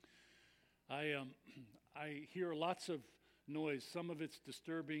I hear lots of noise. Some of it's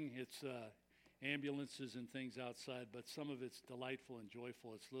disturbing. It's ambulances and things outside, but some of it's delightful and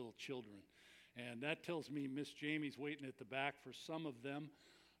joyful. It's little children. And that tells me Miss Jamie's waiting at the back for some of them.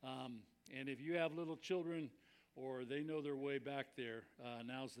 And if you have little children or they know their way back there,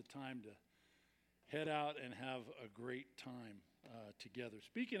 now's the time to head out and have a great time together.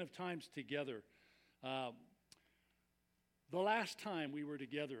 Speaking of times together, the last time we were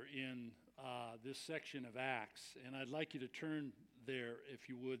together in this section of Acts, and I'd like you to turn there, if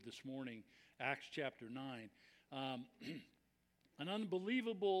you would, this morning, Acts chapter 9. An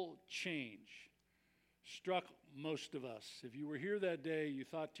unbelievable change struck most of us. If you were here that day, you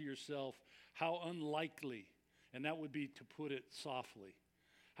thought to yourself, how unlikely, and that would be to put it softly,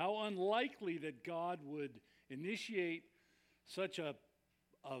 how unlikely that God would initiate such an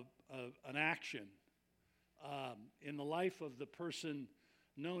action in the life of the person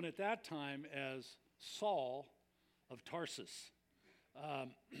known at that time as Saul of Tarsus.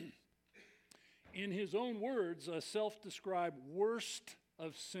 In his own words, a self-described worst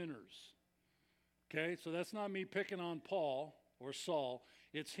of sinners. Okay, so that's not me picking on Paul or Saul.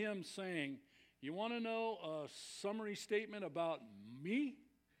 It's him saying, you want to know a summary statement about me?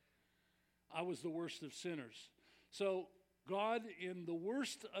 I was the worst of sinners. So God, in the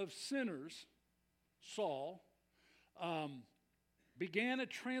worst of sinners, Saul, began a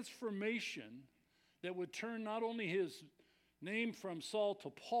transformation that would turn not only his name from Saul to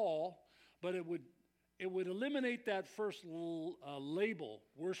Paul, but it would eliminate that first label,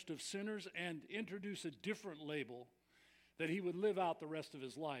 worst of sinners, and introduce a different label that he would live out the rest of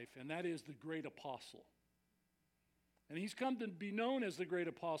his life, and that is the great apostle. And he's come to be known as the great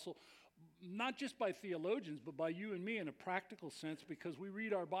apostle, not just by theologians, but by you and me in a practical sense, because we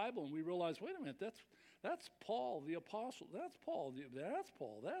read our Bible and we realize, wait a minute, that's Paul the apostle. That's Paul. That's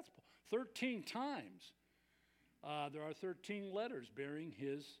Paul. 13 times. There are 13 letters bearing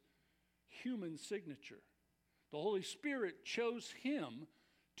his human signature. The Holy Spirit chose him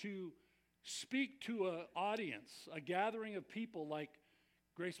to speak to an audience, a gathering of people like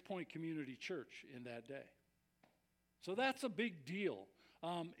Grace Point Community Church in that day. So that's a big deal.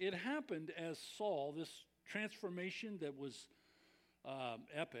 It happened as Saul, this transformation that was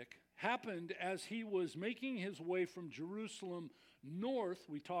epic, happened as he was making his way from Jerusalem north,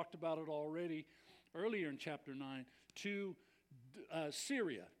 we talked about it already earlier in chapter 9, to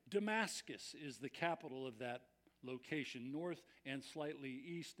Syria. Damascus is the capital of that location, north and slightly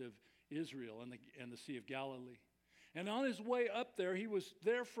east of Israel and the Sea of Galilee. And on his way up there, he was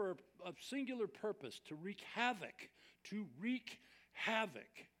there for a singular purpose, to wreak havoc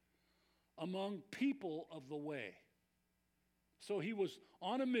among people of the way. So he was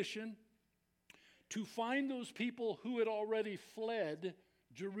on a mission to find those people who had already fled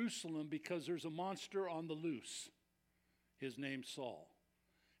Jerusalem because there's a monster on the loose. His name's Saul.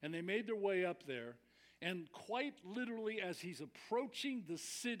 And they made their way up there, and quite literally as he's approaching the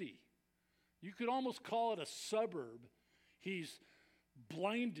city, you could almost call it a suburb, he's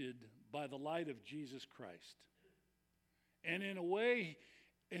blinded by the light of Jesus Christ. And in a way,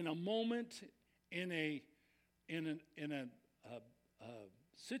 in a moment, in a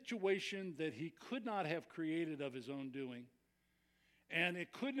situation that he could not have created of his own doing, and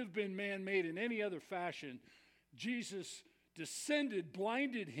it couldn't have been man-made in any other fashion, Jesus descended,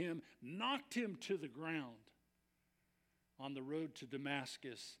 blinded him, knocked him to the ground on the road to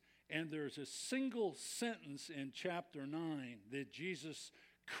Damascus. And there's a single sentence in chapter 9 that Jesus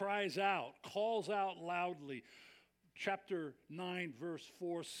cries out, calls out loudly. Chapter 9, verse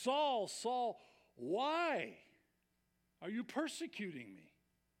 4, Saul, Saul, why are you persecuting me?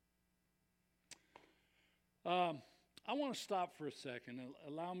 I want to stop for a second and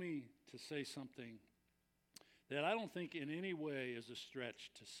allow me to say something that I don't think in any way is a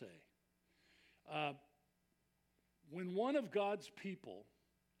stretch to say. When one of God's people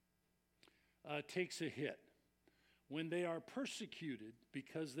takes a hit, when they are persecuted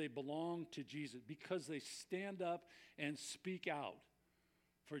because they belong to Jesus, because they stand up and speak out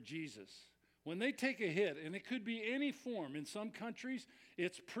for Jesus, when they take a hit, and it could be any form, in some countries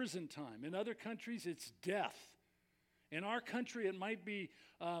it's prison time, in other countries it's death. In our country it might be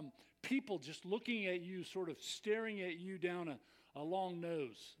people just looking at you, sort of staring at you down a long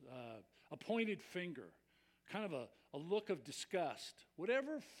nose, a pointed finger, kind of a look of disgust.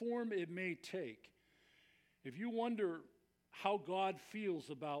 Whatever form it may take, if you wonder how God feels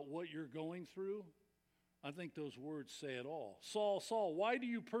about what you're going through, I think those words say it all. Saul, Saul, why do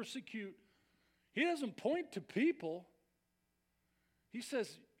you persecute? He doesn't point to people. He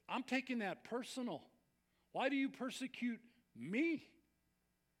says, I'm taking that personal. Why do you persecute me?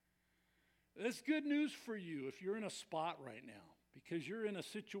 That's good news for you if you're in a spot right now, because you're in a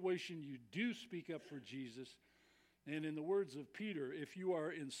situation you do speak up for Jesus. And in the words of Peter, if you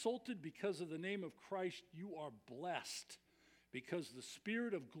are insulted because of the name of Christ, you are blessed, because the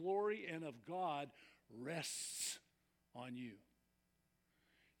Spirit of glory and of God rests on you.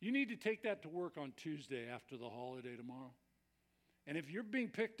 You need to take that to work on Tuesday after the holiday tomorrow. And if you're being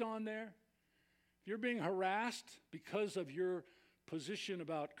picked on there, if you're being harassed because of your position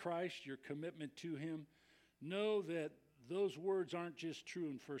about Christ, your commitment to him, know that those words aren't just true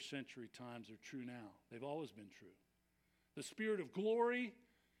in first century times, they're true now. They've always been true. The Spirit of glory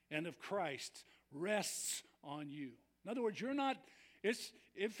and of Christ rests on you. In other words,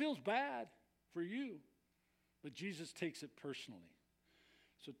 it feels bad for you, but Jesus takes it personally.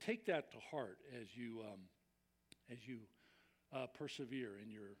 So take that to heart as you persevere in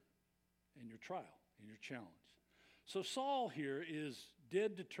your trial, in your challenge. So Saul here is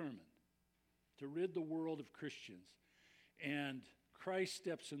dead determined to rid the world of Christians, and Christ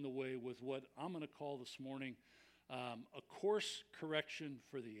steps in the way with what I'm going to call this morning a course correction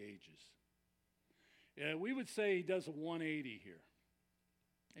for the ages. We would say he does a 180 here.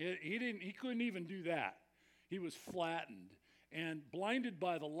 He couldn't even do that. He was flattened and blinded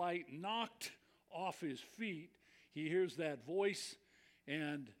by the light, knocked off his feet. He hears that voice,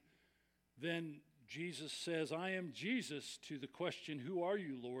 and then Jesus says, I am Jesus, to the question, who are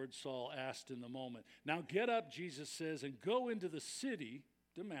you, Lord? Saul asked in the moment. Now get up, Jesus says, and go into the city,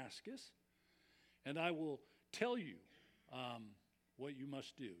 Damascus, and I will tell you what you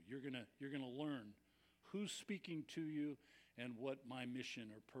must do. You're gonna learn who's speaking to you and what my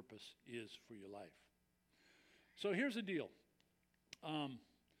mission or purpose is for your life. So here's the deal.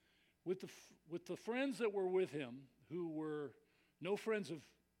 With the friends that were with him, who were no friends of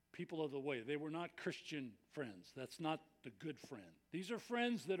people of the way. They were not Christian friends. That's not the good friend. These are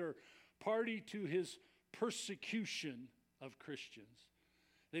friends that are party to his persecution of Christians.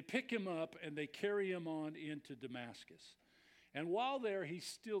 They pick him up and they carry him on into Damascus. And while there, he's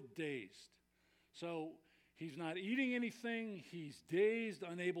still dazed. So he's not eating anything. He's dazed,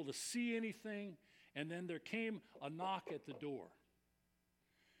 unable to see anything. And then there came a knock at the door.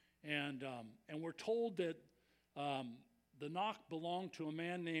 And we're told that the knock belonged to a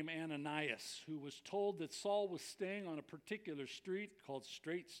man named Ananias, who was told that Saul was staying on a particular street called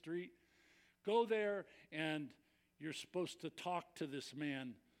Straight Street. Go there, and you're supposed to talk to this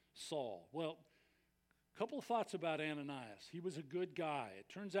man, Saul. Well, a couple of thoughts about Ananias. He was a good guy.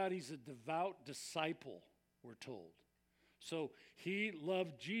 It turns out he's a devout disciple, we're told. So he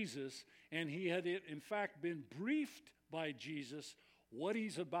loved Jesus, and he had, in fact, been briefed by Jesus what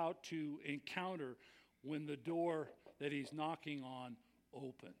he's about to encounter when the door that he's knocking on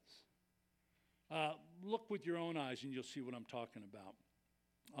opens. Look with your own eyes and you'll see what I'm talking about.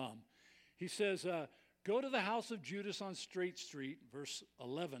 He says, go to the house of Judas on Straight Street, verse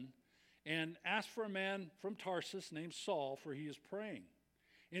 11, and ask for a man from Tarsus named Saul, for he is praying.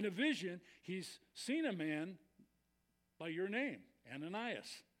 In a vision, he's seen a man by your name,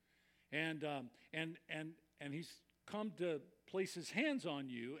 Ananias. And he's come to place his hands on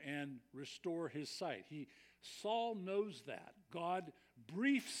you and restore his sight. Saul knows that. God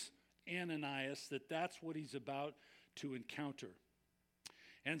briefs Ananias that that's what he's about to encounter.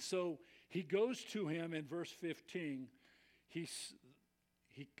 And so he goes to him in verse 15. He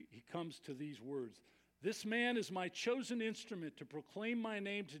comes to these words. This man is my chosen instrument to proclaim my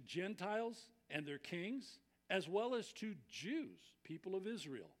name to Gentiles and their kings, as well as to Jews, people of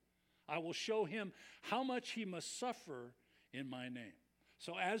Israel. I will show him how much he must suffer in my name.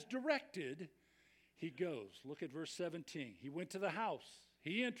 So as directed, he goes. Look at verse 17. He went to the house.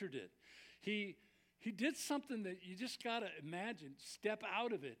 He entered it. He did something that you just got to imagine. Step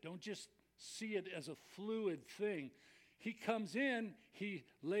out of it. Don't just see it as a fluid thing. He comes in. He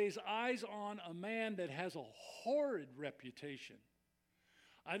lays eyes on a man that has a horrid reputation.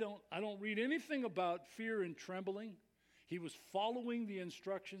 I don't read anything about fear and trembling. He was following the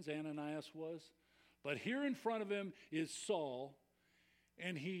instructions, Ananias was. But here in front of him is Saul,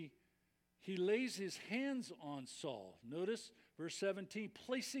 and he lays his hands on Saul. Notice verse 17,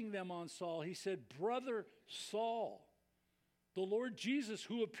 placing them on Saul, he said, Brother Saul, the Lord Jesus,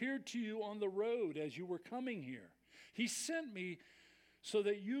 who appeared to you on the road as you were coming here, he sent me so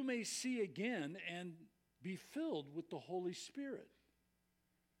that you may see again and be filled with the Holy Spirit.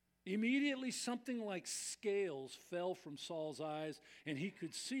 Immediately something like scales fell from Saul's eyes, and he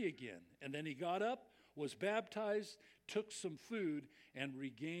could see again. And then he got up, was baptized, took some food, and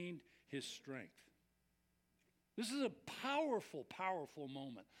regained his strength. This is a powerful, powerful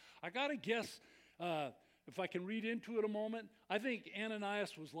moment. I got to guess, if I can read into it a moment, I think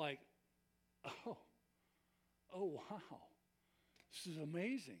Ananias was like, oh, oh, wow. This is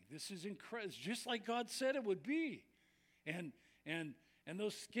amazing. This is incredible. It's just like God said it would be. And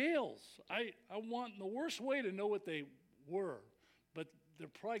those scales, I want in the worst way to know what they were, but they're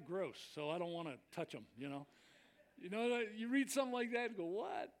probably gross, so I don't want to touch them, you know. You read something like that and go,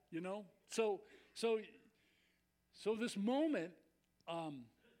 what? So this moment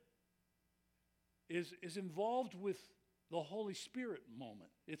is involved with the Holy Spirit moment.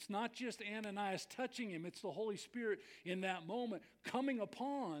 It's not just Ananias touching him, it's the Holy Spirit in that moment coming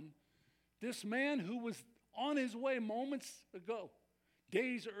upon this man who was on his way moments ago,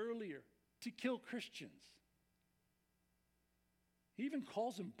 days earlier, to kill Christians. He even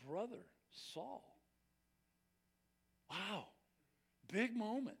calls him brother, Saul. Wow, big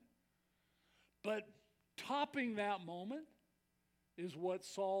moment. But topping that moment is what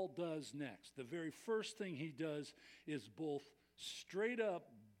Saul does next. The very first thing he does is both straight up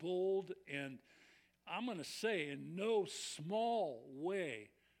bold and, I'm going to say, in no small way,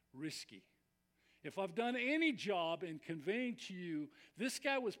 risky. If I've done any job in conveying to you, this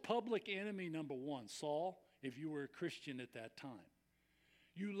guy was public enemy number one, Saul, if you were a Christian at that time.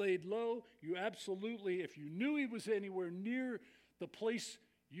 You laid low. You absolutely, if you knew he was anywhere near the place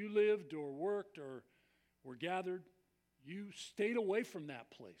you lived or worked or were gathered, you stayed away from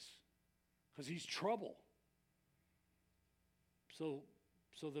that place because he's trouble. So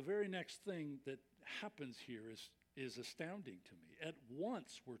the very next thing that happens here is astounding to me. At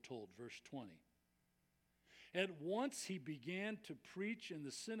once, we're told, verse 20. At once he began to preach in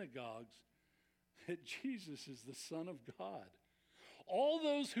the synagogues that Jesus is the Son of God. All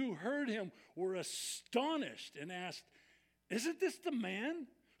those who heard him were astonished and asked, "Isn't this the man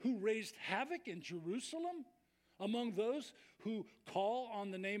who raised havoc in Jerusalem among those who call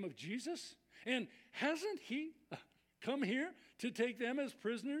on the name of Jesus? And hasn't he come here to take them as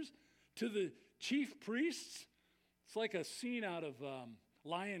prisoners to the chief priests?" It's like a scene out of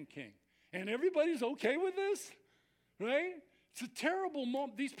Lion King. And everybody's okay with this, right? It's a terrible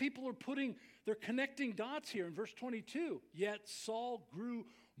moment. These people they're connecting dots here in verse 22. Yet Saul grew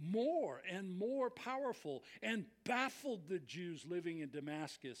more and more powerful and baffled the Jews living in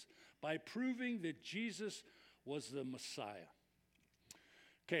Damascus by proving that Jesus was the Messiah.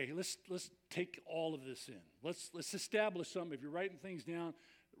 Okay, let's take all of this in. Let's establish something. If you're writing things down,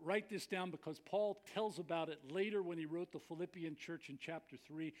 write this down because Paul tells about it later when he wrote the Philippian church in chapter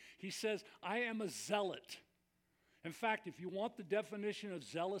 3. He says, I am a zealot. In fact, if you want the definition of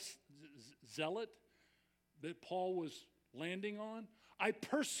zealot that Paul was landing on, I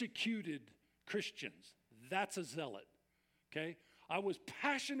persecuted Christians. That's a zealot, okay? I was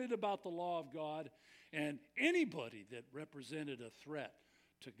passionate about the law of God, and anybody that represented a threat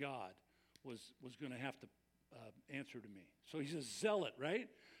to God was going to have to answer to me. So he's a zealot, right?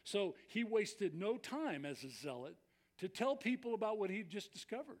 So he wasted no time as a zealot to tell people about what he'd just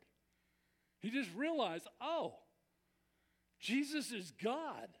discovered. He just realized, oh, Jesus is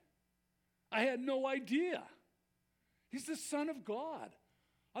God. I had no idea. He's the Son of God.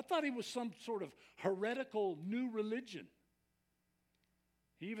 I thought he was some sort of heretical new religion.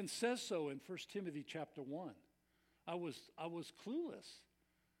 He even says so in 1 Timothy chapter 1. I was clueless.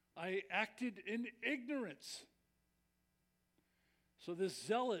 I acted in ignorance. So this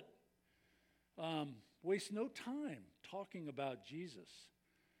zealot wastes no time talking about Jesus,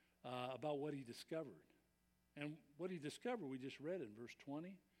 about what he discovered. And what he discovered, we just read in verse 20.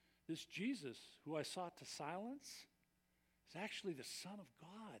 This Jesus, who I sought to silence, is actually the Son of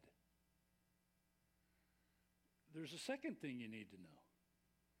God. There's a second thing you need to know.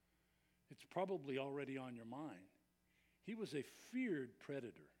 It's probably already on your mind. He was a feared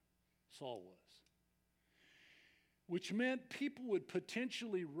predator, Saul was, which meant people would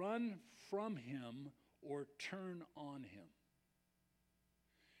potentially run from him or turn on him.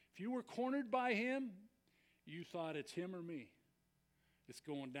 If you were cornered by him, you thought it's him or me. It's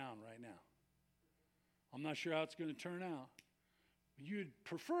going down right now. I'm not sure how it's going to turn out. You'd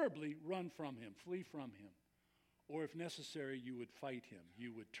preferably run from him, flee from him. Or if necessary, you would fight him.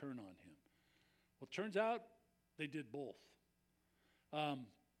 You would turn on him. Well, it turns out they did both.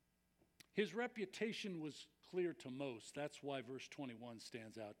 His reputation was clear to most. That's why verse 21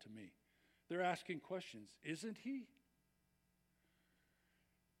 stands out to me. They're asking questions. Isn't he?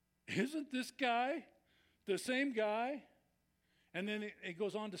 Isn't this guy the same guy? And then it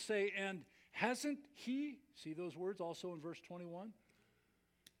goes on to say, and hasn't he? See those words also in verse 21?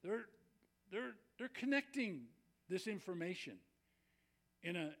 They're connecting this information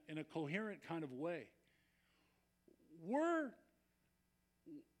in a coherent kind of way. We're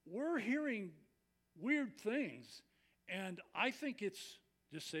hearing weird things, and I think it's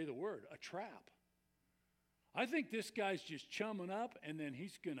Just say the word, a trap. I think this guy's just chumming up, and then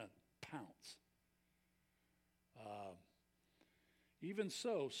he's going to pounce. Even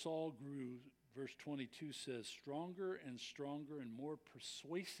so, Saul grew, verse 22 says, stronger and stronger and more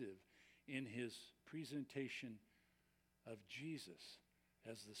persuasive in his presentation of Jesus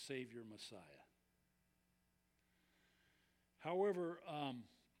as the Savior Messiah. However,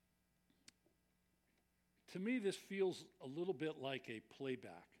 to me, this feels a little bit like a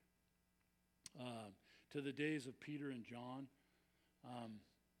playback to the days of Peter and John.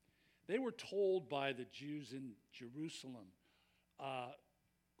 They were told by the Jews in Jerusalem,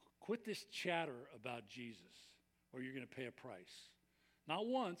 quit this chatter about Jesus, or you're going to pay a price. Not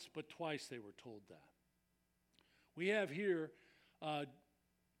once, but twice they were told that. We have here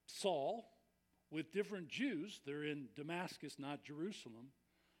Saul with different Jews. They're in Damascus, not Jerusalem.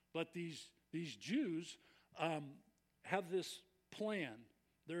 But these Jews have this plan.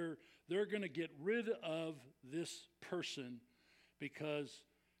 They're going to get rid of this person because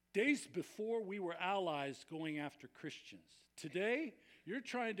days before we were allies going after Christians. Today, you're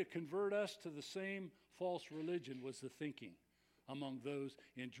trying to convert us to the same false religion was the thinking among those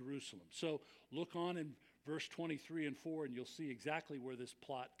in Jerusalem. So look on in verse 23 and 4, and you'll see exactly where this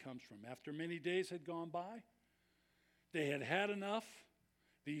plot comes from. After many days had gone by, they had had enough.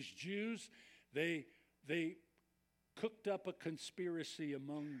 These Jews, they cooked up a conspiracy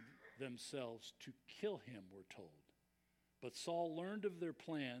among themselves to kill him, we're told. But Saul learned of their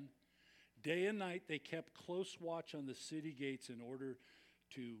plan. Day and night they kept close watch on the city gates in order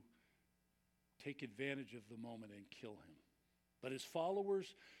to take advantage of the moment and kill him. But his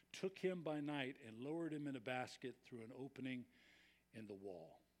followers took him by night and lowered him in a basket through an opening in the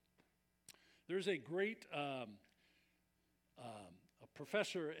wall. There's a great a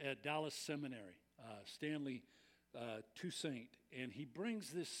professor at Dallas Seminary, Stanley Toussaint, and he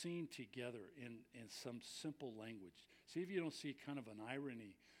brings this scene together in some simple language. See if you don't see kind of an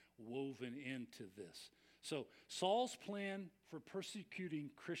irony woven into this. So Saul's plan for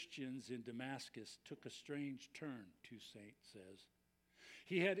persecuting Christians in Damascus took a strange turn, Toussaint says.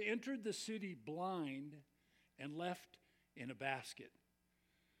 He had entered the city blind and left in a basket.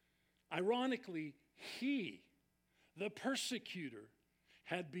 Ironically, he, the persecutor,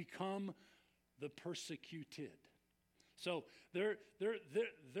 had become the persecuted. So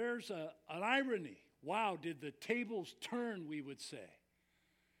there's an irony. Wow, did the tables turn, we would say.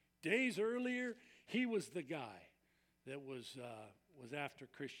 Days earlier, he was the guy that was after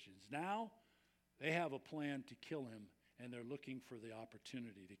Christians. Now, they have a plan to kill him, and they're looking for the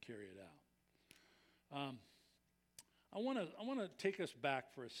opportunity to carry it out. I want to take us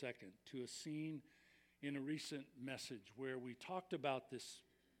back for a second to a scene in a recent message where we talked about this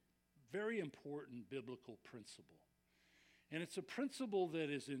very important biblical principle. And it's a principle that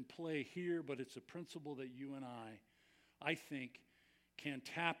is in play here, but it's a principle that you and I think, can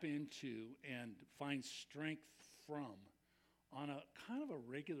tap into and find strength from on a kind of a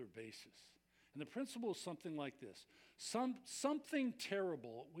regular basis. And the principle is something like this. Something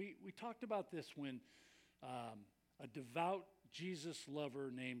terrible. We talked about this when a devout Jesus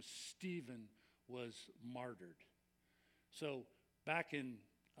lover named Stephen was martyred. So back in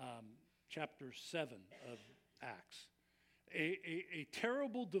chapter 7 of Acts, a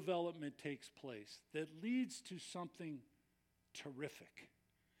terrible development takes place that leads to something terrific.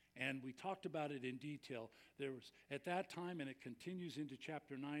 And we talked about it in detail. There was, at that time, and it continues into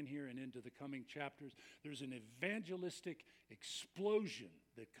chapter 9 here and into the coming chapters, there's an evangelistic explosion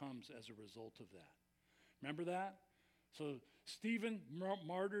that comes as a result of that. Remember that? So Stephen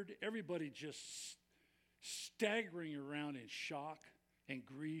martyred, everybody just staggering around in shock and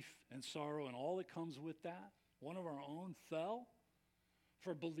grief and sorrow and all that comes with that. One of our own fell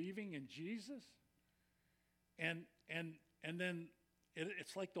for believing in Jesus. And then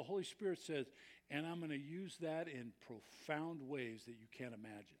it's like the Holy Spirit says, and I'm going to use that in profound ways that you can't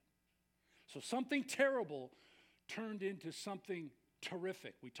imagine. So something terrible turned into something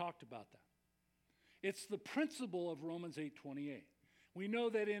terrific. We talked about that. It's the principle of Romans 8:28. We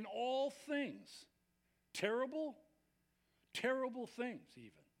know that in all things, terrible things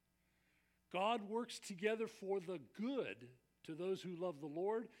even, God works together for the good to those who love the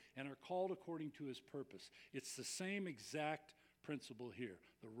Lord and are called according to his purpose. It's the same exact principle here,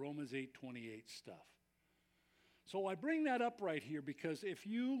 the Romans 8:28 stuff. So I bring that up right here because if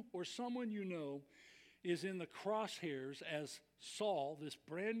you or someone you know is in the crosshairs as Saul, this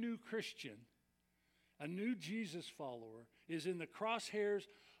brand new Christian, a new Jesus follower, is in the crosshairs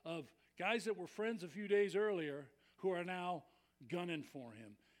of guys that were friends a few days earlier who are now gunning for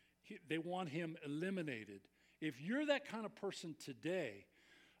him. They want him eliminated. If you're that kind of person today,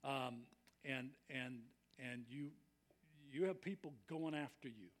 And you have people going after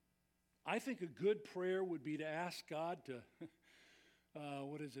you. I think a good prayer would be to ask God to,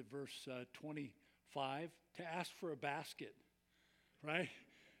 what is it, verse 25, to ask for a basket, right?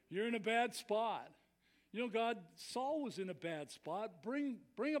 You're in a bad spot. You know, God, Saul was in a bad spot. Bring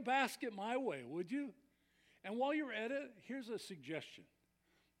a basket my way, would you? And while you're at it, here's a suggestion.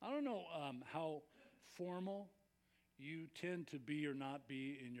 I don't know how formal you tend to be or not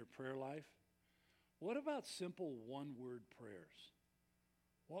be in your prayer life. What about simple one-word prayers?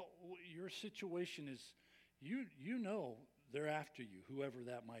 Well, your situation is, you know they're after you, whoever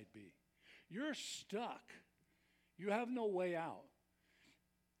that might be. You're stuck. You have no way out.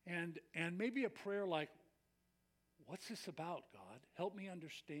 And maybe a prayer like, what's this about, God? Help me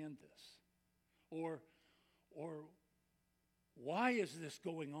understand this. Or why is this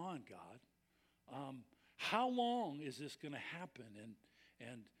going on, God? How long is this going to happen?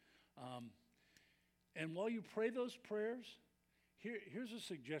 And while you pray those prayers, here's a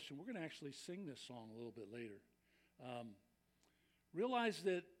suggestion. We're going to actually sing this song a little bit later. Realize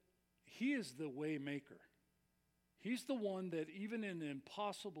that He is the way maker. He's the one that even in an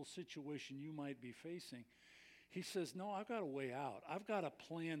impossible situation you might be facing, He says, no, I've got a way out. I've got a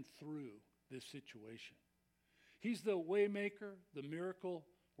plan through this situation. He's the way maker, the miracle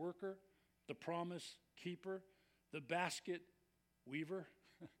worker, the promise keeper, the basket weaver,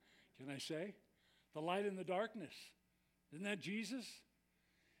 can I say? The light in the darkness. Isn't that Jesus?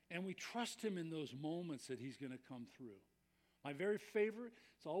 And we trust Him in those moments that He's going to come through. My very favorite,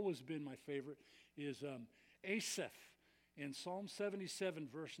 it's always been my favorite, is Asaph in Psalm 77,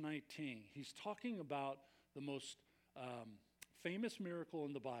 verse 19. He's talking about the most famous miracle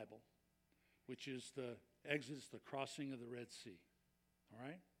in the Bible, which is the Exodus, the crossing of the Red Sea. All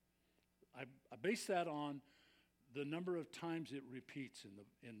right? I base that on the number of times it repeats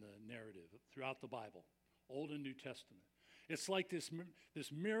in the narrative throughout the Bible, Old and New Testament. It's like this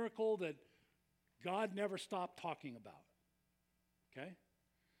miracle that God never stopped talking about. Okay?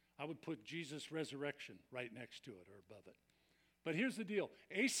 I would put Jesus' resurrection right next to it or above it. But here's the deal.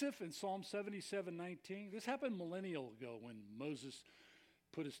 Asaph in Psalm 77:19, this happened a millennial ago when Moses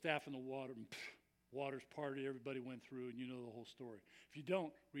put his staff in the water and waters parted, everybody went through, and you know the whole story. If you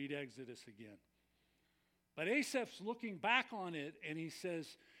don't, read Exodus again. But Asaph's looking back on it, and he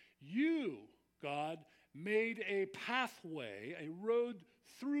says, you, God, made a pathway, a road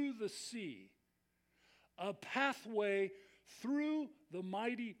through the sea, a pathway through the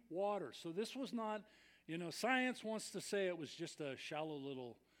mighty water. So this was not, science wants to say it was just a shallow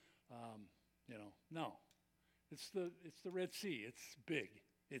little, no. It's the Red Sea. It's big.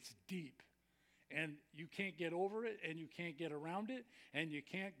 It's deep. And you can't get over it, and you can't get around it, and you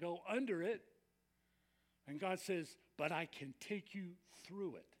can't go under it. And God says, but I can take you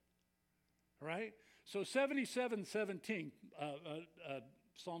through it. All right? So 77:17,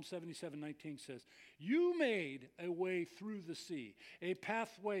 Psalm 77:19 says, you made a way through the sea, a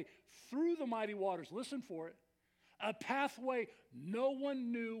pathway through the mighty waters. Listen for it. A pathway no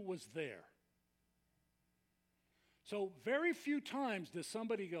one knew was there. So very few times does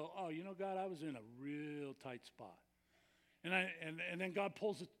somebody go, oh, God, I was in a real tight spot. And then God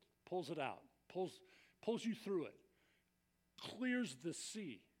pulls it out, pulls you through it, clears the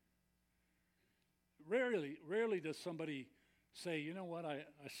sea. Rarely does somebody say, you know what, I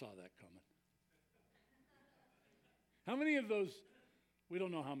saw that coming. How many of those, we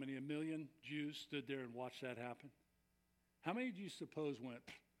don't know how many, 1 million Jews stood there and watched that happen? How many do you suppose went,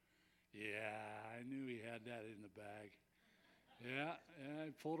 yeah, I knew he had that in the bag. Yeah,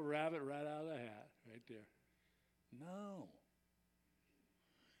 I pulled a rabbit right out of the hat, right there. No.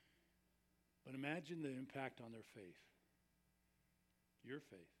 But imagine the impact on their faith. Your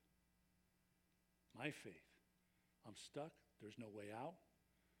faith. My faith. I'm stuck. There's no way out.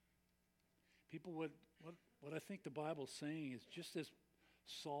 People, what I think the Bible's saying is just as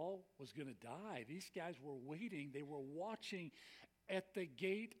Saul was going to die, these guys were waiting. They were watching at the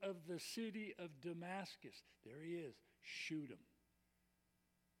gate of the city of Damascus. There he is. Shoot him.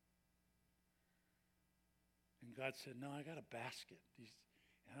 And God said, no, I got a basket.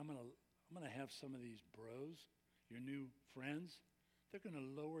 And I'm going to have some of these bros, your new friends, they're going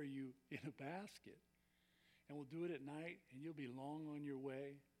to lower you in a basket. And we'll do it at night, and you'll be long on your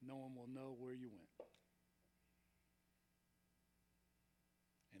way. No one will know where you went.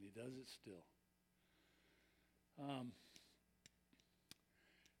 And he does it still.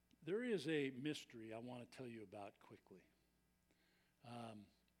 There is a mystery I want to tell you about quickly.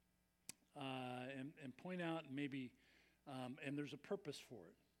 And point out maybe, and there's a purpose for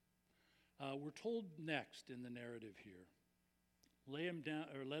it. We're told next in the narrative here lay him down,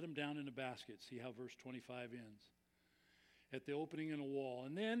 or let him down in a basket. See how verse 25 ends. At the opening in a wall.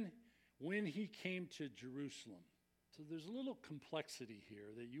 And then when he came to Jerusalem. So there's a little complexity here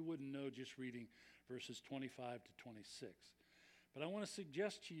that you wouldn't know just reading verses 25 to 26. But I want to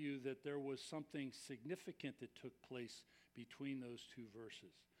suggest to you that there was something significant that took place between those two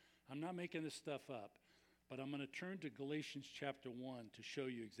verses. I'm not making this stuff up, but I'm going to turn to Galatians chapter 1 to show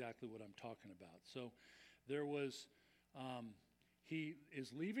you exactly what I'm talking about. So there was, he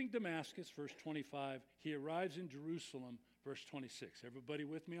is leaving Damascus, verse 25. He arrives in Jerusalem, verse 26. Everybody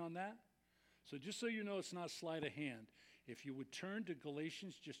with me on that? So just so you know it's not sleight of hand, if you would turn to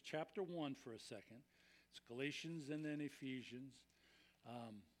Galatians, just chapter 1 for a second. It's Galatians and then Ephesians.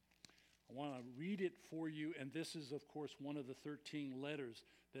 I want to read it for you, and this is, of course, one of the 13 letters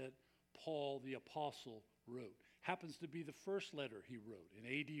that Paul the Apostle wrote. Happens to be the first letter he wrote in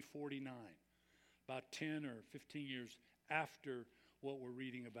AD 49, about 10 or 15 years after what we're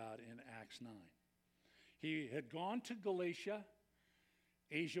reading about in Acts 9. He had gone to Galatia,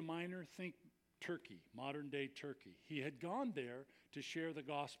 Asia Minor, think Turkey, modern-day Turkey. He had gone there to share the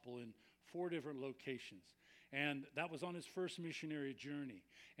gospel in 4 different locations. And that was on his first missionary journey.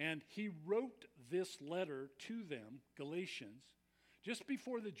 And he wrote this letter to them, Galatians, just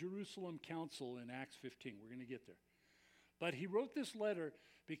before the Jerusalem Council in Acts 15. We're going to get there. But he wrote this letter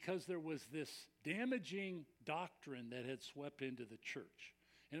because there was this damaging doctrine that had swept into the church.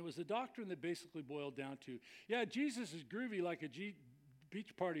 And it was a doctrine that basically boiled down to, yeah, Jesus is groovy like a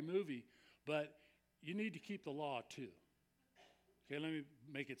beach party movie, but you need to keep the law too. Okay, let me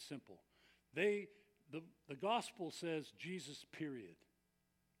make it simple. The gospel says Jesus, period.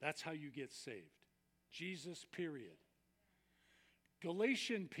 That's how you get saved. Jesus, period.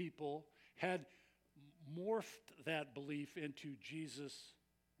 Galatian people had morphed that belief into Jesus,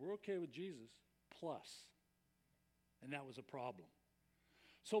 we're okay with Jesus, plus. And that was a problem.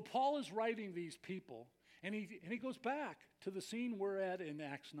 So Paul is writing these people, and he goes back to the scene we're at in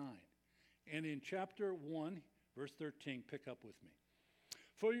Acts 9. And in chapter 1, verse 13, pick up with me.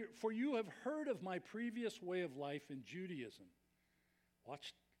 For you have heard of my previous way of life in Judaism.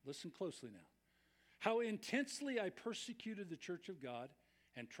 Listen closely now. How intensely I persecuted the church of God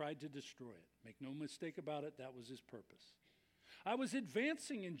and tried to destroy it. Make no mistake about it, that was his purpose. I was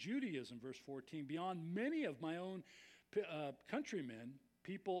advancing in Judaism, verse 14, beyond many of my own countrymen,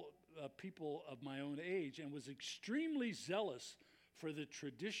 people of my own age, and was extremely zealous for the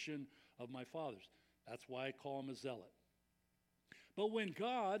tradition of my fathers. That's why I call him a zealot. But when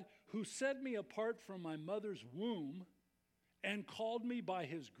God, who set me apart from my mother's womb and called me by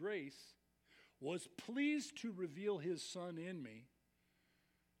his grace, was pleased to reveal his Son in me,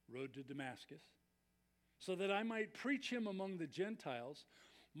 rode to Damascus, so that I might preach him among the Gentiles,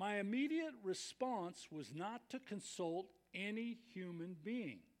 my immediate response was not to consult any human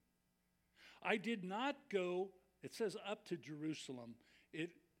being. I did not go, it says up to Jerusalem.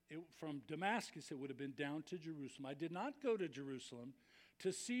 From Damascus, it would have been down to Jerusalem. I did not go to Jerusalem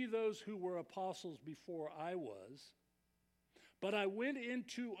to see those who were apostles before I was, but I went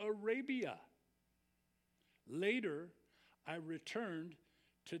into Arabia. Later, I returned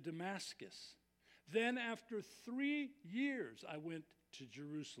to Damascus. Then, after 3 years, I went to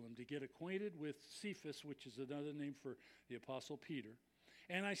Jerusalem to get acquainted with Cephas, which is another name for the Apostle Peter.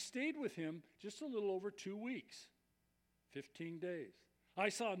 And I stayed with him just a little over 2 weeks, 15 days. I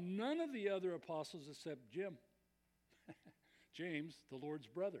saw none of the other apostles except James, the Lord's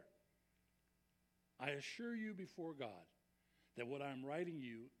brother. I assure you before God that what I'm writing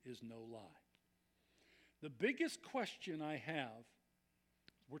you is no lie. The biggest question I have,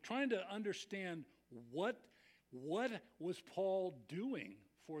 we're trying to understand what was Paul doing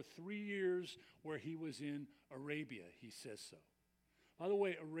for 3 years where he was in Arabia, he says so. By the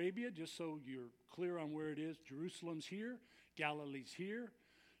way, Arabia, just so you're clear on where it is, Jerusalem's here, Galilee's here.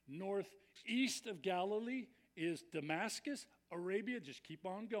 Northeast of Galilee is Damascus. Arabia, just keep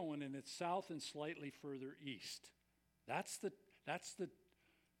on going, and it's south and slightly further east. That's the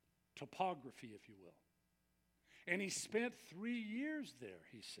topography, if you will. And he spent 3 years there,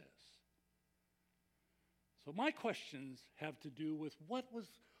 he says. So my questions have to do with what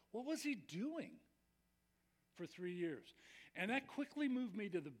was he doing for 3 years? And that quickly moved me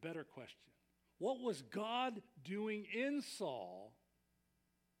to the better question. What was God doing in Saul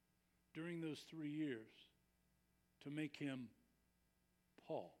during those 3 years to make him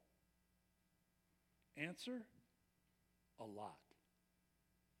Paul? Answer, a lot.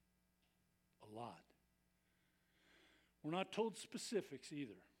 A lot. We're not told specifics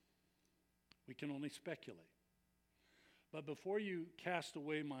either. We can only speculate. But before you cast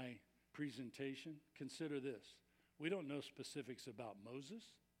away my presentation, consider this. We don't know specifics about Moses,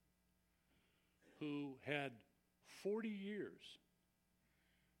 who had 40 years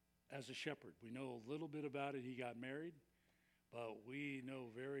as a shepherd. We know a little bit about it. He got married, but we know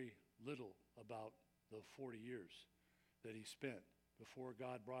very little about the 40 years that he spent before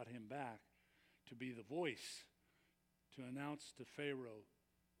God brought him back to be the voice to announce to Pharaoh,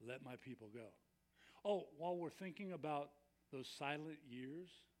 let my people go. Oh, while we're thinking about those silent years,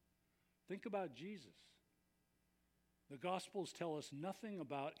 think about Jesus. The Gospels tell us nothing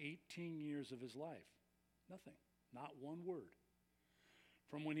about 18 years of his life. Nothing. Not one word.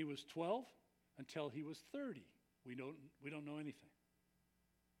 From when he was 12 until he was 30, we don't know anything.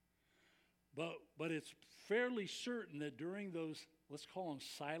 But it's fairly certain that during those, let's call them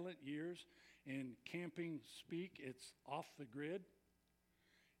silent years, in camping speak, it's off the grid.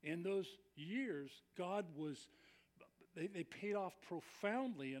 In those years, God they paid off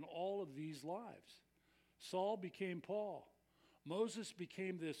profoundly in all of these lives. Saul became Paul. Moses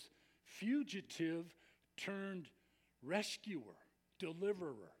became this fugitive turned rescuer,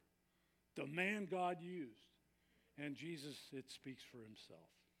 deliverer, the man God used. And Jesus, it speaks for himself.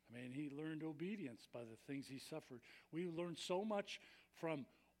 I mean, he learned obedience by the things he suffered. We learn so much from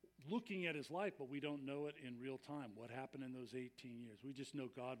looking at his life, but we don't know it in real time, what happened in those 18 years. We just know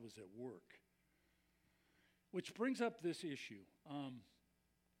God was at work. Which brings up this issue. Do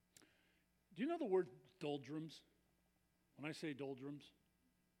you know the word doldrums? When I say doldrums?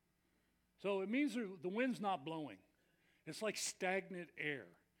 So it means the wind's not blowing. It's like stagnant air.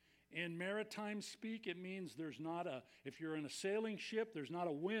 In maritime speak, it means there's not if you're in a sailing ship, there's not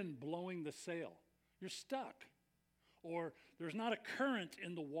a wind blowing the sail. You're stuck. Or there's not a current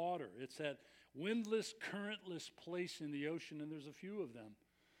in the water. It's that windless, currentless place in the ocean, and there's a few of them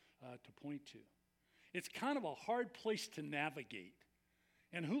to point to. It's kind of a hard place to navigate.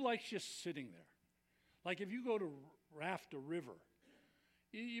 And who likes just sitting there? Like if you go to raft a river,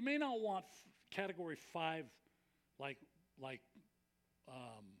 you may not want category 5 like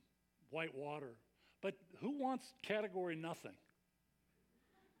white water, but who wants category nothing?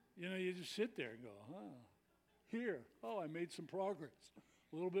 You know, you just sit there and go, here, I made some progress,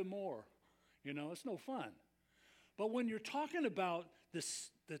 a little bit more. You know, it's no fun. But when you're talking about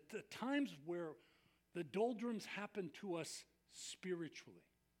this, the times where the doldrums happen to us spiritually,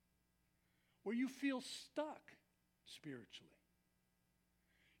 where you feel stuck spiritually,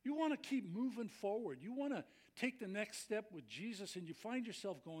 you want to keep moving forward. You want to take the next step with Jesus, and you find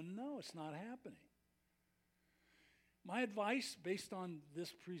yourself going, no, it's not happening. My advice based on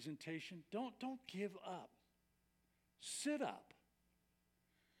this presentation, don't give up. Sit up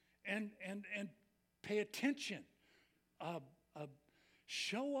and pay attention.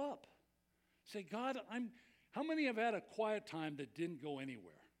 Show up. Say, God, how many have had a quiet time that didn't go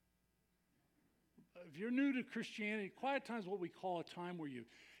anywhere? If you're new to Christianity, quiet time is what we call a time where you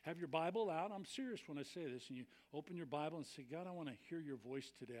have your Bible out. I'm serious when I say this. And you open your Bible and say, God, I want to hear your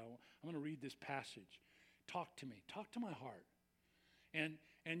voice today. I'm going to read this passage. Talk to me. Talk to my heart. And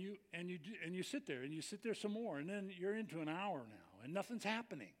you sit there, and you sit there some more, and then you're into an hour now, and nothing's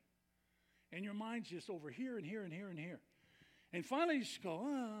happening. And your mind's just over here and here and here and here. And finally you just go,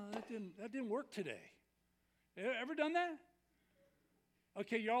 that didn't work today. Ever done that?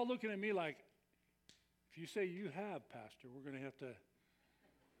 Okay, you're all looking at me like, if you say you have, Pastor, we're going to have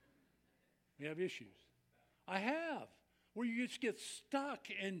we have issues. I have, where you just get stuck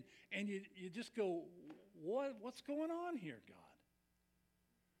and you just go, what's going on here, God?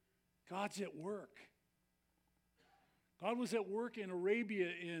 God's at work. God was at work in Arabia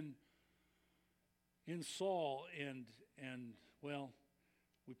in Saul, and well,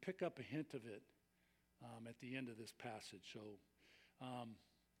 we pick up a hint of it at the end of this passage. So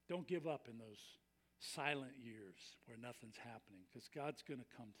don't give up in those silent years where nothing's happening, because God's going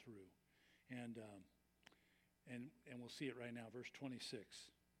to come through. And we'll see it right now, verse 26.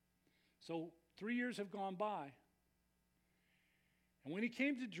 So 3 years have gone by. And when he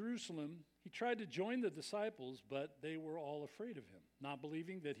came to Jerusalem, he tried to join the disciples, but they were all afraid of him, not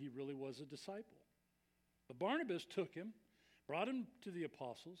believing that he really was a disciple. But Barnabas took him, brought him to the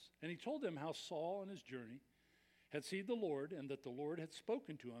apostles, and he told them how Saul on his journey had seen the Lord, and that the Lord had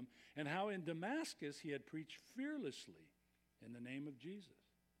spoken to him, and how in Damascus he had preached fearlessly in the name of Jesus.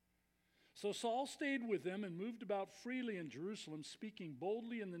 So Saul stayed with them and moved about freely in Jerusalem, speaking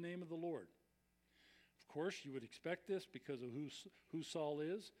boldly in the name of the Lord. Of course, you would expect this because of who Saul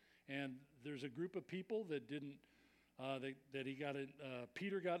is, and there's a group of people that didn't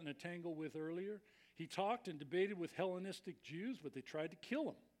Peter got in a tangle with earlier. He talked and debated with Hellenistic Jews, but they tried to kill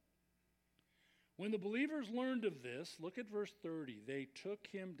him. When the believers learned of this, look at verse 30. They took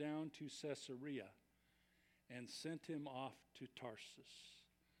him down to Caesarea and sent him off to Tarsus.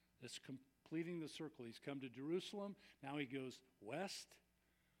 That's completing the circle. He's come to Jerusalem. Now he goes west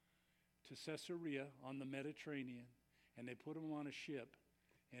to Caesarea on the Mediterranean, and they put him on a ship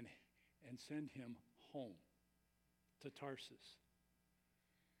and send him home to Tarsus.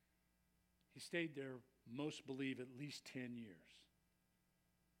 He stayed there, most believe, at least 10 years.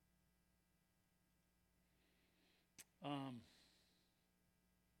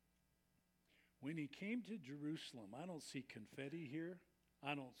 When he came to Jerusalem, I don't see confetti here.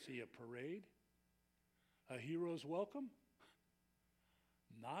 I don't see a parade. A hero's welcome?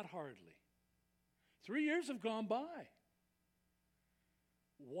 Not hardly. 3 years have gone by.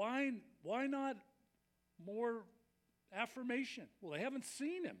 Why not more affirmation? Well, they haven't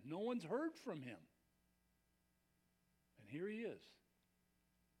seen him. No one's heard from him. And here he is.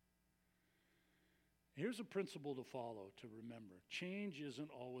 Here's a principle to follow, to remember. Change isn't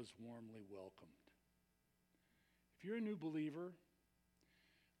always warmly welcomed. If you're a new believer,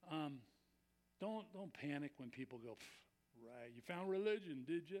 don't panic when people go, right, you found religion,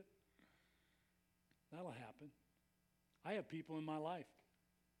 did you? That'll happen. I have people in my life.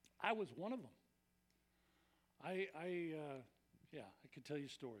 I was one of them. I could tell you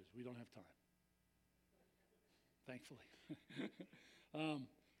stories. We don't have time. Thankfully.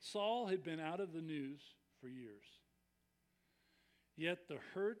 Saul had been out of the news for years. Yet the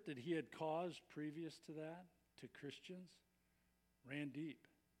hurt that he had caused previous to that, to Christians, ran deep.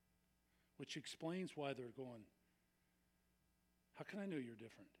 Which explains why they're going, how can I know you're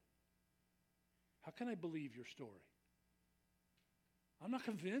different? How can I believe your story? I'm not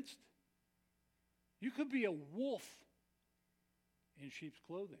convinced. You could be a wolf in sheep's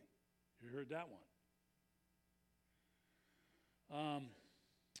clothing. You heard that one.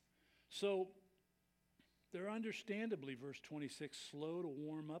 So they're understandably, verse 26, slow to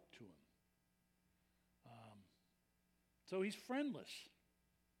warm up to him. So he's friendless.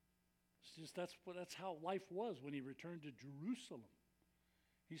 It's just that's how life was when he returned to Jerusalem.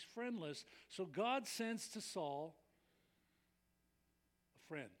 He's friendless. So God sends to Saul a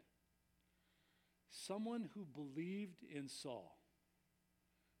friend. Someone who believed in Saul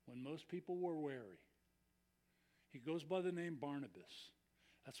when most people were wary. He goes by the name Barnabas.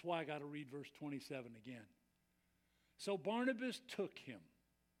 That's why I got to read verse 27 again. So Barnabas took him.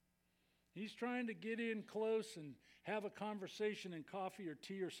 He's trying to get in close and have a conversation and coffee or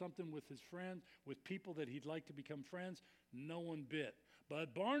tea or something with his friends, with people that he'd like to become friends. No one bit.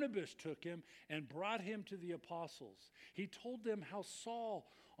 But Barnabas took him and brought him to the apostles. He told them how Saul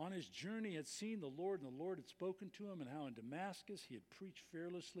on his journey had seen the Lord, and the Lord had spoken to him, and how in Damascus he had preached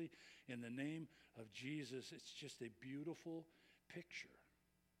fearlessly in the name of Jesus. It's just a beautiful picture.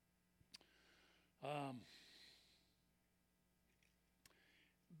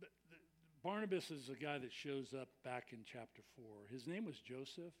 Barnabas is a guy that shows up back in chapter 4. His name was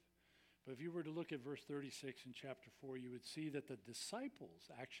Joseph, but if you were to look at verse 36 in chapter 4, you would see that the disciples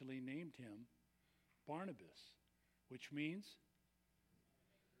actually named him Barnabas, which means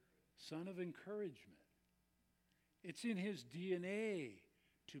son of encouragement. It's in his DNA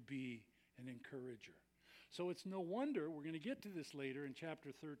to be an encourager. So it's no wonder, we're going to get to this later in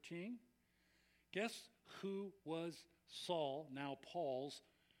chapter 13. Guess who was Saul, now Paul's,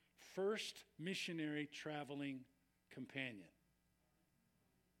 first missionary traveling companion?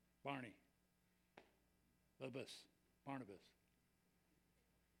 Barnabas.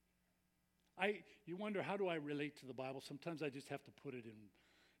 You wonder, how do I relate to the Bible? Sometimes I just have to put it in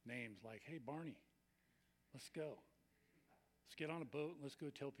names like, hey, Barney, let's go. Let's get on a boat and let's go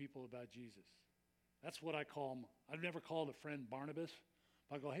tell people about Jesus. That's what I call him. I've never called a friend Barnabas.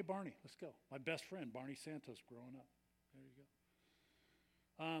 I go, hey, Barney, let's go. My best friend, Barney Santos, growing up. There you go.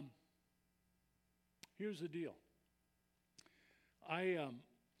 Here's the deal. I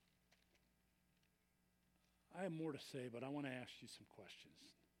have more to say, but I want to ask you some questions.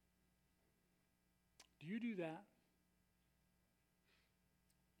 Do you do that?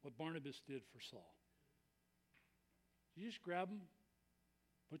 What Barnabas did for Saul. You just grab him,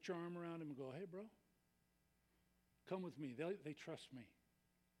 put your arm around him and go, hey, bro, come with me. They trust me.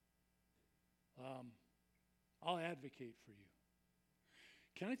 I'll advocate for you.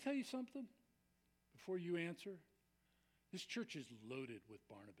 Can I tell you something before you answer? This church is loaded with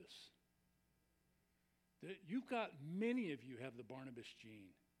Barnabas. You've got, many of you have the Barnabas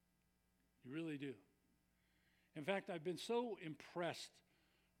gene. You really do. In fact, I've been so impressed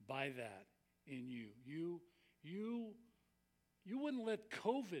by that in you. You wouldn't let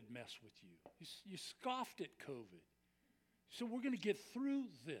COVID mess with you. You scoffed at COVID. So we're going to get through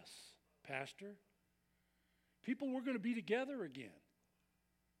this, Pastor. People, we're going to be together again.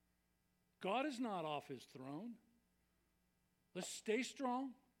 God is not off his throne. Let's stay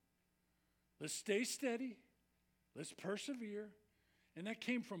strong. Let's stay steady. Let's persevere. And that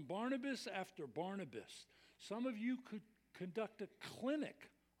came from Barnabas after Barnabas. Some of you could conduct a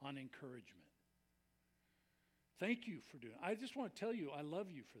clinic on encouragement. Thank you for doing it. I just want to tell you, I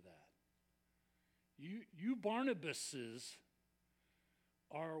love you for that. You Barnabases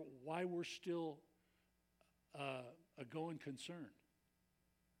are why we're still a going concern.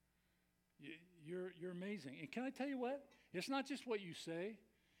 You're amazing. And can I tell you what? It's not just what you say.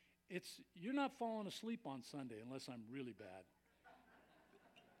 You're not falling asleep on Sunday unless I'm really bad.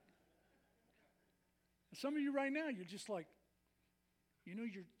 Some of you right now, you're just like,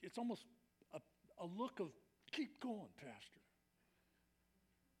 it's almost a look of, keep going, Pastor.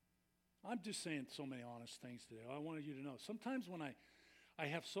 I'm just saying so many honest things today. I wanted you to know. Sometimes when I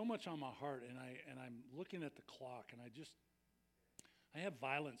have so much on my heart and I'm looking at the clock and I have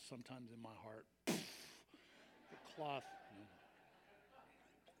violence sometimes in my heart. The cloth.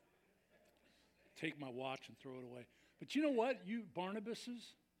 Take my watch and throw it away. But you know what, you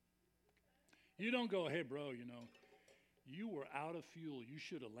Barnabases? You don't go, hey, bro, you were out of fuel. You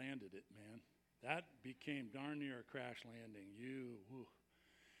should have landed it, man. That became darn near a crash landing. You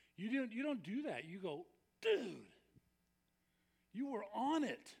don't do that. You go, dude, you were on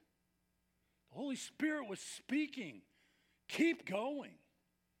it. The Holy Spirit was speaking. Keep going.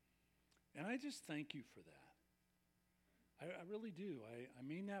 And I just thank you for that. I really do. I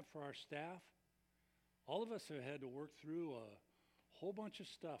mean that for our staff. All of us have had to work through a whole bunch of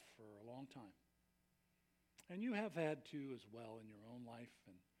stuff for a long time. And you have had to as well in your own life.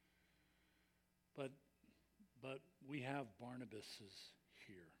 But we have Barnabases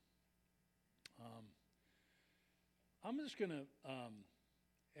here. I'm just going to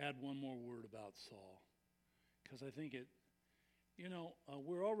add one more word about Saul, because I think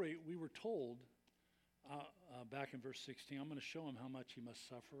we were told back in verse 16, I'm going to show him how much he must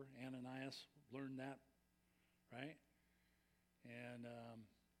suffer. Ananias learned that, right?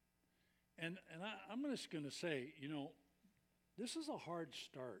 And I'm just going to say, this is a hard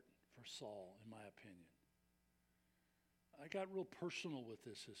start for Saul, in my opinion. I got real personal with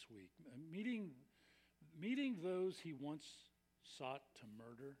this week. Meeting those he once sought to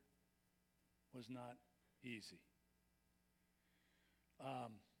murder was not easy.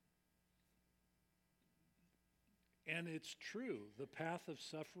 And it's true, the path of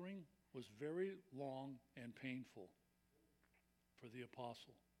suffering was very long and painful for the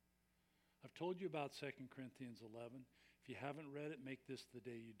apostle. I've told you about 2 Corinthians 11. If you haven't read it, make this the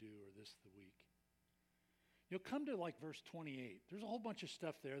day you do, or this the week. You'll come to like verse 28. There's a whole bunch of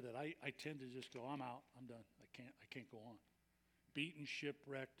stuff there that I tend to just go, I'm out, I'm done. I can't go on. Beaten,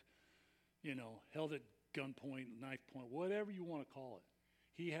 shipwrecked, held at gunpoint, knife point, whatever you want to call it.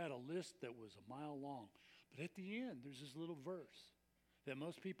 He had a list that was a mile long. But at the end, there's this little verse that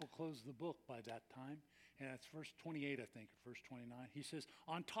most people close the book by that time. And it's verse 28, I think, or verse 29. He says,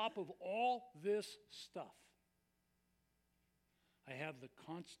 on top of all this stuff, I have the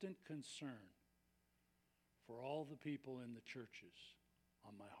constant concern for all the people in the churches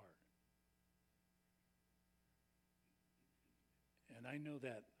on my heart. And I know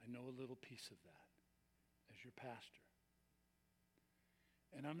that. I know a little piece of that as your pastor.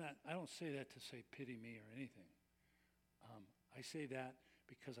 And I don't say that to say pity me or anything. I say that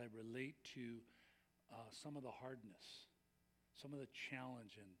because I relate to some of the hardness, some of the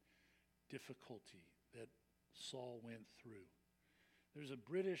challenge and difficulty that Saul went through. There's a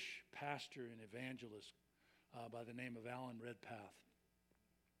British pastor and evangelist by the name of Alan Redpath.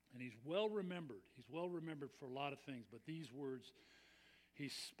 And he's well remembered. He's well remembered for a lot of things, but these words he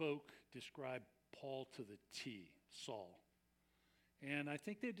spoke describe Paul to the T, Saul. And I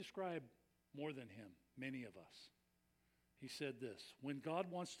think they describe more than him, many of us. He said this, when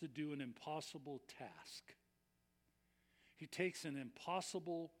God wants to do an impossible task, he takes an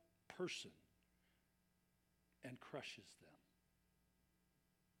impossible person and crushes them.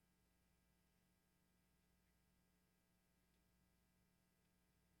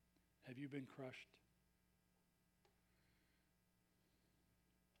 Have you been crushed?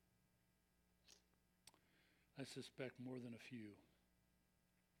 I suspect more than a few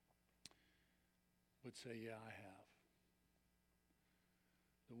would say, yeah, I have.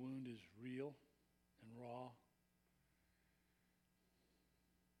 The wound is real and raw.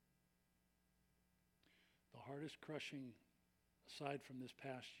 The hardest crushing, aside from this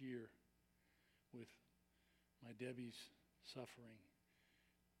past year with my Debbie's suffering,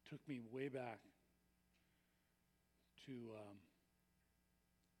 took me way back to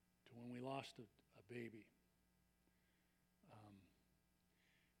when we lost a baby.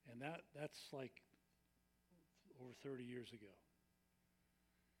 And that's like over 30 years ago.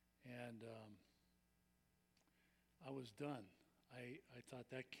 And I was done. I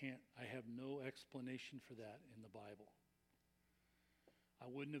thought I have no explanation for that in the Bible. I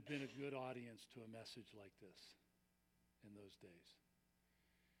wouldn't have been a good audience to a message like this in those days.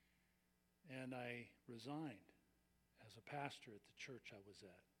 And I resigned as a pastor at the church I was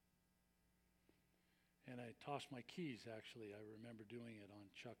at. And I tossed my keys, actually. I remember doing it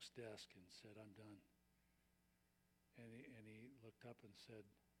on Chuck's desk and said, I'm done. And he looked up and said,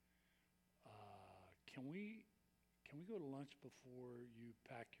 can we go to lunch before you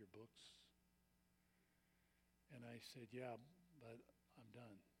pack your books? And I said, yeah, but I'm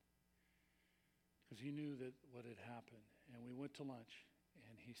done. Because he knew that what had happened. And we went to lunch,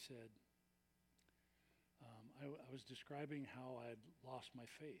 and he said, I was describing how I had lost my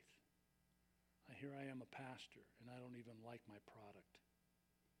faith. Here I am a pastor, and I don't even like my product.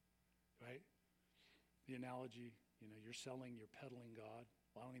 Right? The analogy, you're peddling God.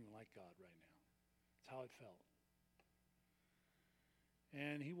 Well, I don't even like God right now. That's how it felt.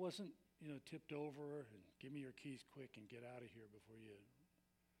 And he wasn't, tipped over and give me your keys quick and get out of here before you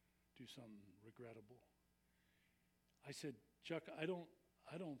do something regrettable. I said, Chuck, I don't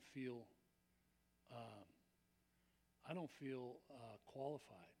feel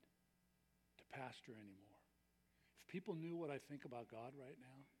qualified to pastor anymore. If people knew what I think about God right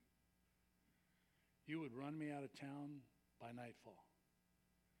now, you would run me out of town by nightfall.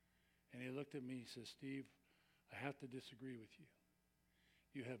 And he looked at me and says, Steve, I have to disagree with you.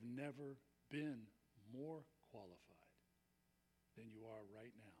 You have never been more qualified than you are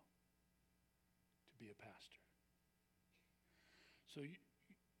right now to be a pastor. So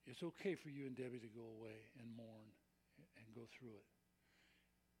it's okay for you and Debbie to go away and mourn and go through it.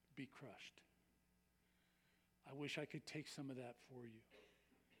 Be crushed. I wish I could take some of that for you.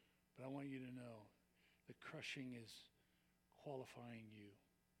 But I want you to know the crushing is qualifying you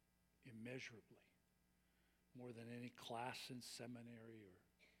immeasurably more than any class in seminary or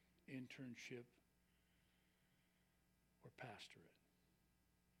internship or pastorate.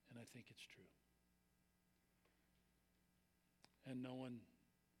 And I think it's true. And no one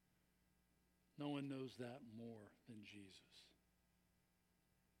knows that more than Jesus.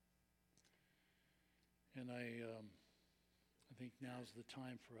 And I think now's the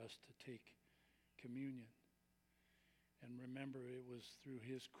time for us to take communion and remember it was through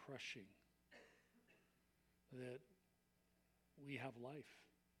his crushing that we have life,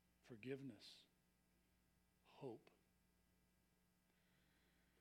 forgiveness, hope,